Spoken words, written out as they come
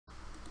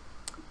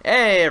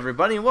Hey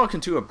everybody, and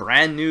welcome to a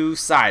brand new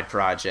side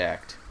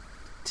project.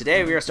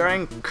 Today we are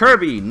starting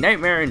Kirby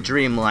Nightmare in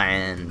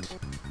Dreamland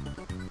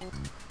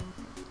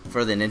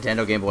for the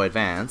Nintendo Game Boy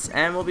Advance,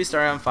 and we'll be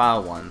starting on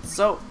file 1.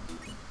 So,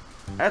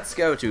 let's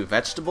go to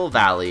Vegetable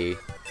Valley.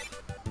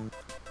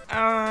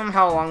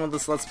 How long will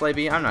this Let's Play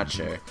be? I'm not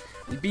sure.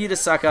 B to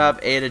suck up,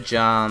 A to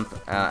jump,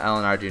 L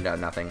and R do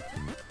nothing.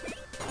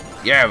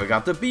 Yeah, we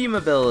got the beam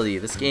ability.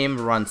 This game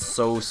runs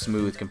so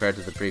smooth compared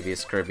to the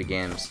previous Kirby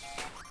games.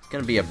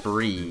 Gonna be a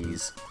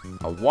breeze,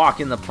 a walk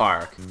in the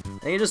park.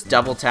 And you just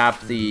double tap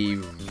the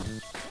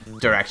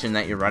direction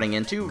that you're running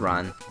into,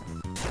 run.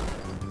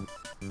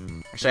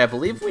 Actually, I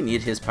believe we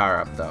need his power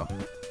up though.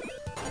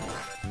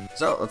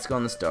 So let's go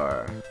in the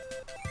store.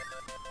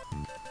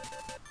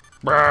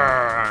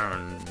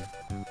 Burn.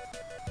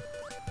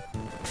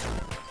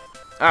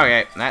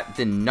 Okay, that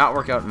did not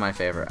work out in my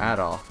favor at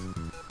all.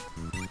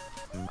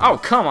 Oh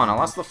come on! I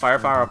lost the fire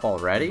power up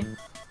already.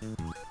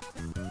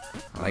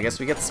 Well, I guess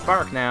we get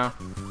Spark now.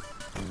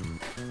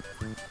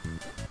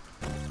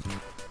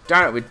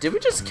 Darn it, did we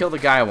just kill the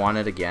guy I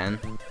wanted again?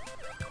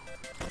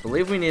 I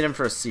believe we need him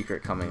for a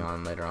secret coming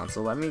on later on,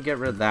 so let me get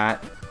rid of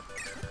that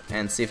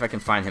and see if I can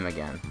find him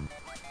again.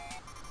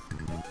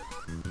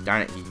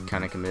 Darn it, he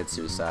kind of committed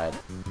suicide.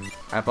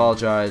 I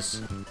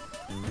apologize.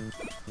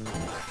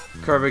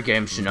 Kirby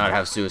games should not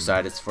have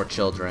suicide, it's for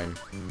children.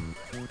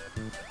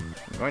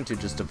 I'm going to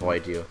just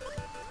avoid you.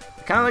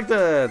 I kind of like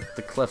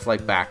the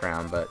cliff-like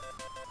background, but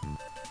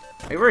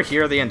we were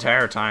here the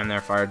entire time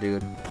there, fire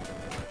dude.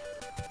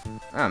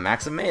 Oh,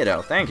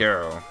 Maximado, thank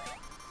you.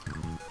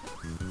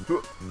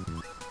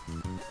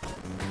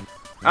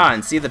 Ah,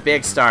 and see, the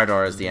big star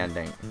door is the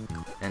ending.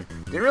 And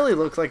it didn't really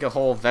look like a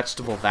whole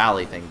Vegetable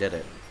Valley thing, did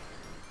it?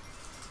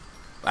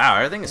 Wow,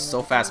 everything is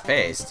so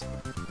fast-paced.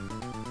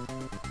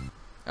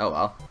 Oh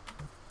well.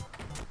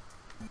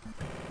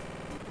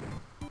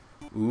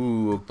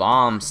 Ooh,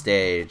 bomb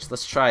stage.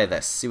 Let's try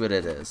this, see what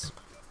it is.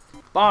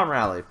 Bomb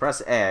rally,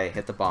 press A,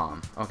 hit the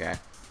bomb. Okay.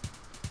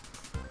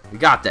 We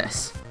got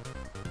this.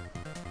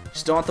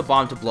 Just don't want the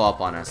bomb to blow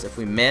up on us. If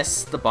we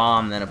miss the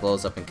bomb, then it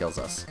blows up and kills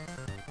us.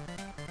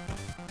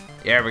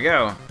 Here we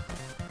go.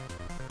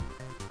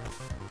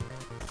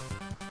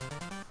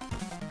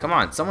 Come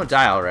on, someone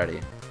die already.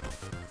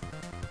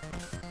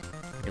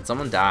 Can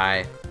someone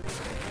die?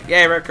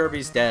 Yay, Red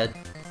Kirby's dead.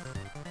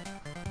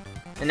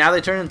 And now they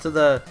turn into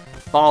the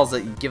balls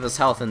that give us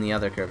health in the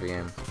other Kirby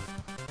game.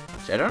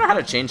 I don't know how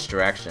to change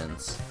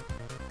directions.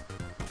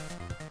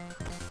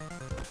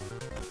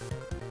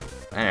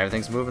 Man,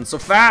 everything's moving so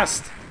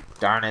fast!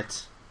 Darn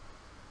it.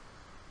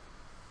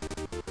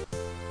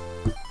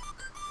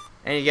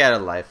 And you get a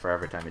life for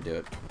every time you do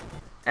it.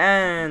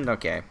 And,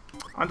 okay.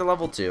 On to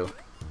level 2.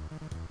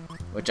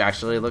 Which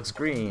actually looks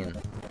green.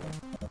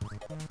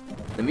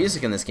 The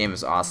music in this game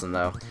is awesome,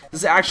 though.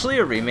 This is actually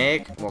a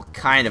remake, well,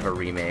 kind of a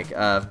remake,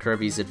 of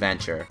Kirby's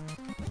Adventure.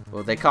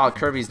 Well, they call it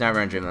Kirby's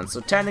Nightmare in Dreamland, so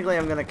technically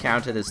I'm going to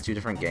count it as 2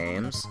 different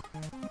games.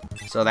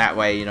 So that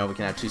way, you know, we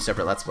can have 2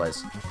 separate Let's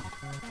Plays.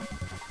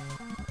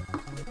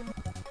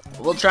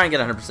 We'll try and get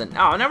 100%.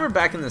 Oh, now we're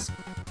back in this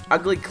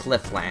ugly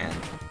cliff land.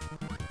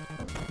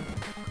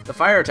 The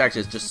fire attack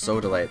is just so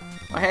delayed.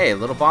 Oh, hey,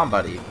 little bomb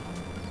buddy.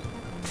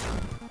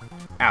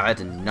 Ow, that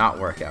did not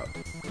work out.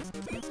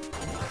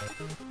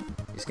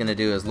 He's gonna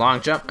do his long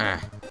jump. And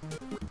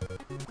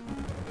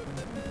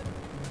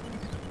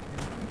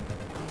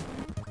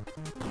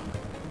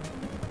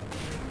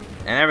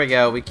there we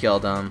go, we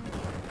killed him.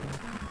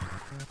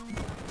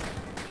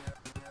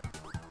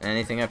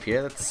 Anything up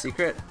here that's a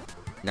secret?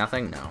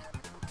 Nothing? No.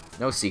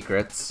 No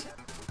secrets.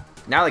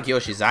 Not like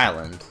Yoshi's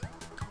Island.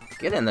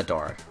 Get in the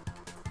door.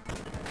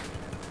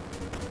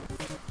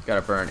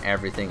 Gotta burn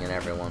everything and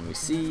everyone we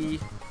see.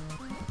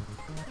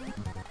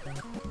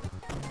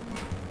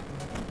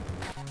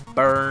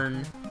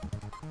 Burn.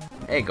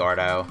 Hey,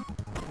 Gordo.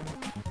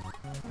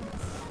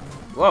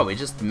 Whoa, we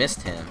just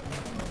missed him.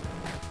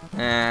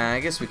 I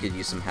guess we could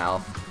use some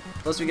health.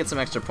 Plus we get some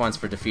extra points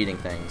for defeating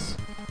things.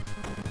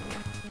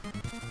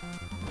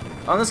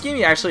 On this game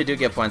you actually do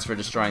get points for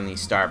destroying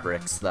these star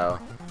bricks, though.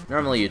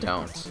 Normally you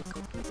don't.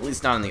 At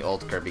least not in the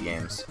old Kirby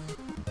games.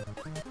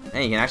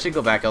 And you can actually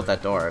go back out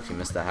that door if you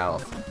miss the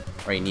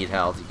health. Or you need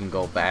health, you can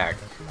go back.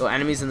 Though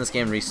enemies in this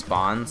game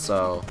respawn,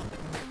 so...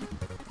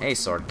 Hey,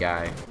 sword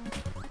guy.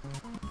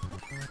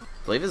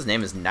 I believe his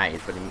name is Knight,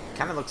 but he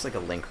kind of looks like a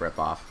Link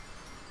ripoff.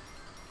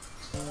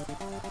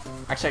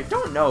 Actually, I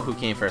don't know who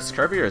came first,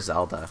 Kirby or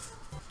Zelda.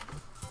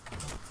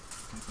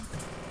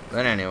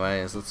 But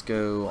anyways, let's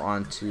go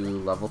on to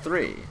level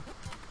 3.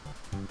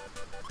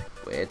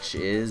 Which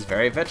is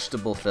very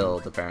vegetable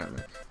filled,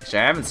 apparently. Actually,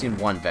 I haven't seen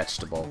one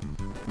vegetable.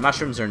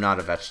 Mushrooms are not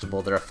a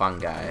vegetable, they're a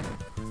fungi.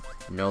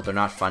 No, they're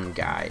not fun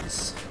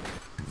guys.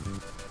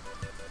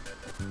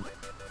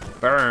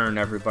 Burn,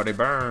 everybody,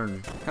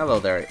 burn! Hello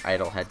there,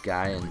 idle head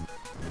guy, and...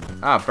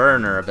 Ah,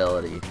 burner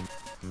ability.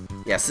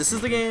 Yes, this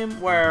is the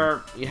game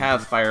where you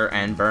have fire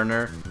and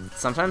burner.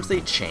 Sometimes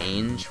they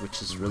change,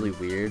 which is really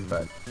weird,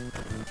 but...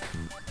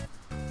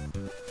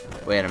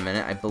 Wait a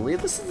minute, I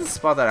believe this is the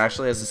spot that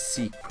actually has a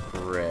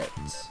secret.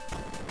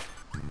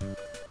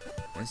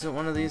 Is it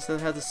one of these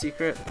that had the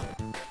secret?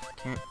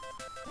 Can't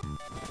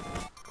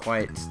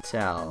quite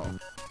tell.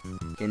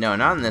 Okay, no,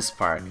 not in this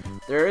part.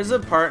 There is a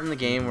part in the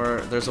game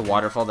where there's a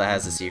waterfall that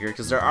has a secret,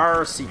 because there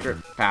are secret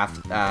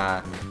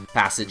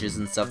passages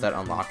and stuff that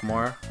unlock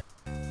more.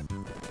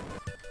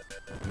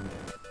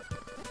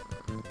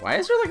 Why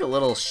is there like a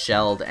little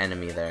shelled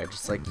enemy there?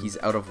 Just like he's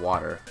out of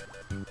water.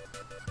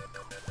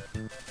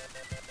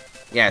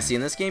 Yeah, see,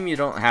 in this game you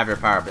don't have your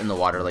power-up in the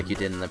water like you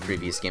did in the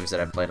previous games that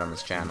I've played on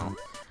this channel.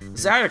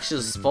 This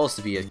actually is supposed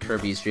to be a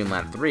Kirby's Dream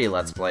Land 3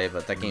 Let's Play,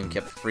 but that game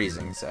kept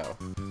freezing, so...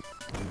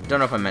 Don't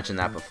know if I mentioned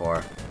that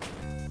before.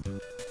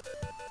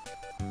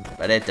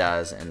 But it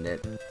does, and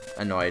it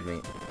annoyed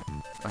me.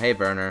 Oh, hey,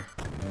 Burner.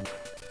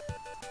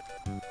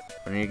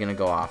 When are you gonna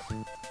go off?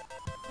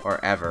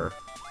 Or ever?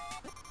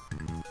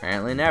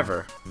 Apparently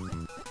never.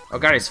 Oh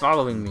god, he's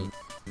following me.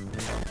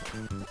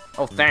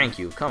 Oh, thank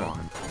you, come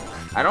on.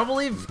 I don't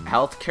believe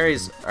health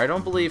carries... I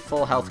don't believe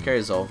full health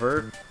carries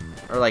over.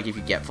 Or, like, if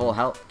you get full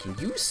health... Can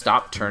you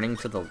stop turning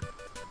to the...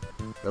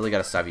 Really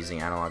gotta stop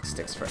using analog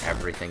sticks for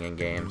everything in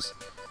games.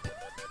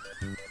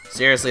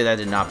 Seriously, that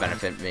did not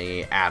benefit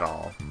me at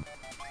all.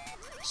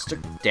 Just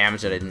took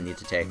damage that I didn't need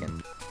to take.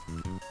 And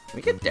can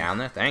we get down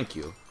there? Thank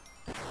you.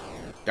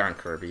 Darn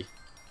Kirby.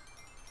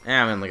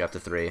 And I'm only got to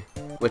 3.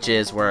 Which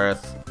is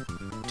worth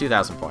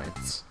 2,000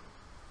 points.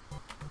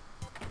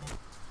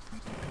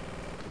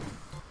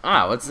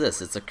 Ah, what's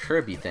this? It's a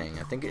Kirby thing.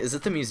 I think, is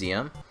it the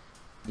museum?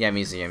 Yeah,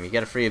 museum. You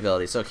get a free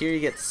ability. So here you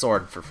get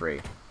sword for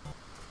free.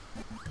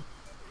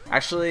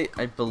 Actually,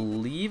 I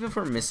believe if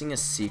we're missing a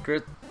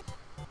secret,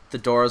 the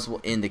doors will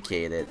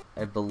indicate it.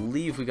 I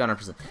believe we got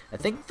 100%. I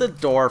think the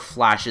door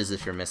flashes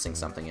if you're missing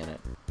something in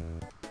it.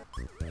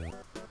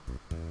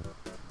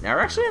 Now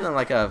we're actually in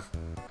like a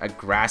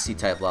grassy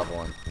type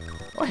level. And,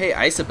 oh, hey,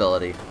 ice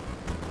ability.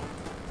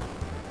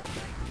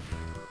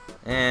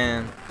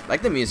 And I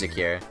like the music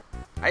here.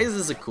 Ice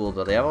is a cool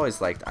ability. I've always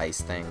liked ice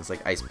things,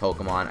 like ice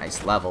Pokemon,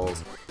 ice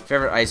levels.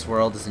 Favorite ice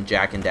world is in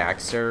Jak and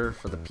Daxter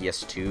for the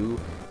PS2,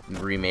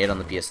 remade on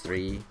the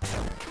PS3.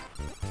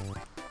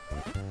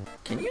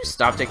 Can you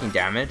stop taking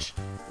damage?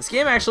 This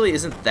game actually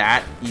isn't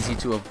that easy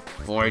to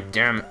avoid.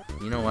 Damn it.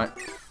 You know what?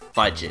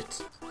 Fudge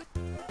it.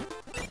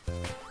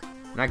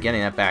 I'm not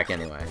getting that back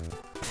anyway.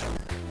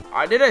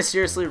 Did I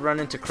seriously run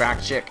into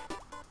Crack Chick?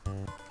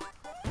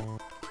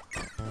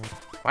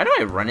 Why do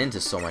I run into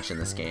so much in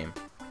this game?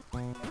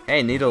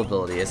 Hey, needle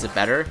ability. Is it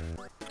better?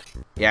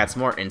 Yeah, it's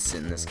more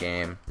instant in this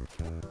game.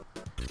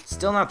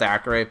 Still not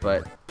that great,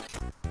 but...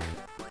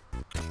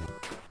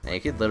 Man,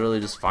 you could literally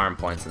just farm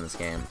points in this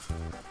game.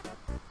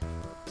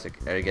 So,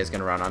 are you guys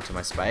gonna run onto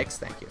my spikes?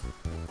 Thank you.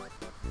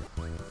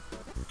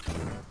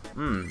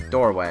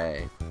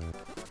 Doorway.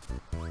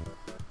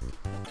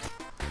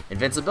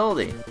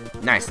 Invincibility.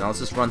 Nice, now let's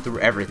just run through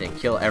everything.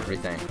 Kill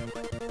everything.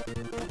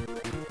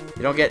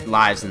 You don't get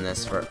lives in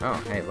this for...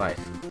 Oh, hey, life.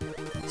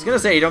 I was gonna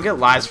say, you don't get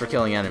lives for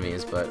killing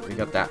enemies, but we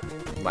got that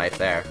life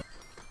there.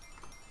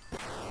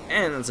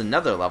 And there's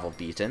another level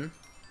beaten.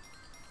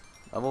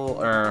 Level,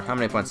 or how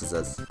many points is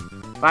this?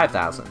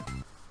 5,000.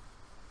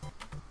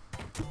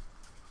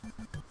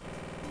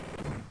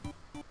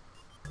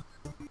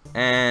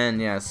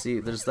 And yeah, see,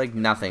 there's like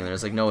nothing.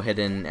 There's like no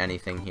hidden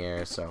anything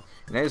here. So,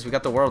 anyways, we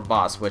got the world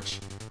boss, which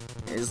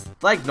is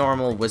like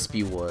normal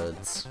Wispy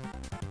Woods.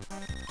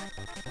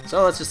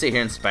 So let's just stay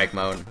here in spike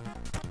mode.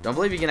 Don't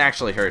believe he can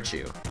actually hurt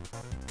you.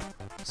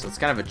 So it's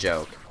kind of a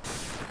joke.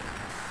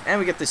 And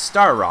we get the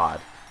Star Rod.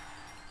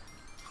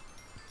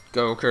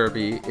 Go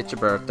Kirby, it's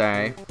your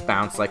birthday.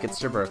 Bounce like it's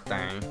your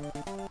birthday.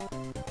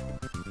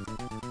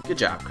 Good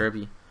job,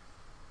 Kirby.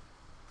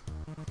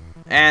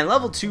 And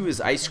level 2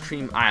 is Ice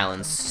Cream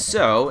Island.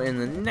 So, in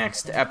the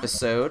next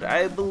episode,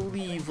 I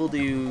believe we'll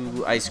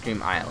do Ice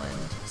Cream Island.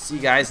 See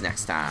you guys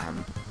next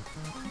time.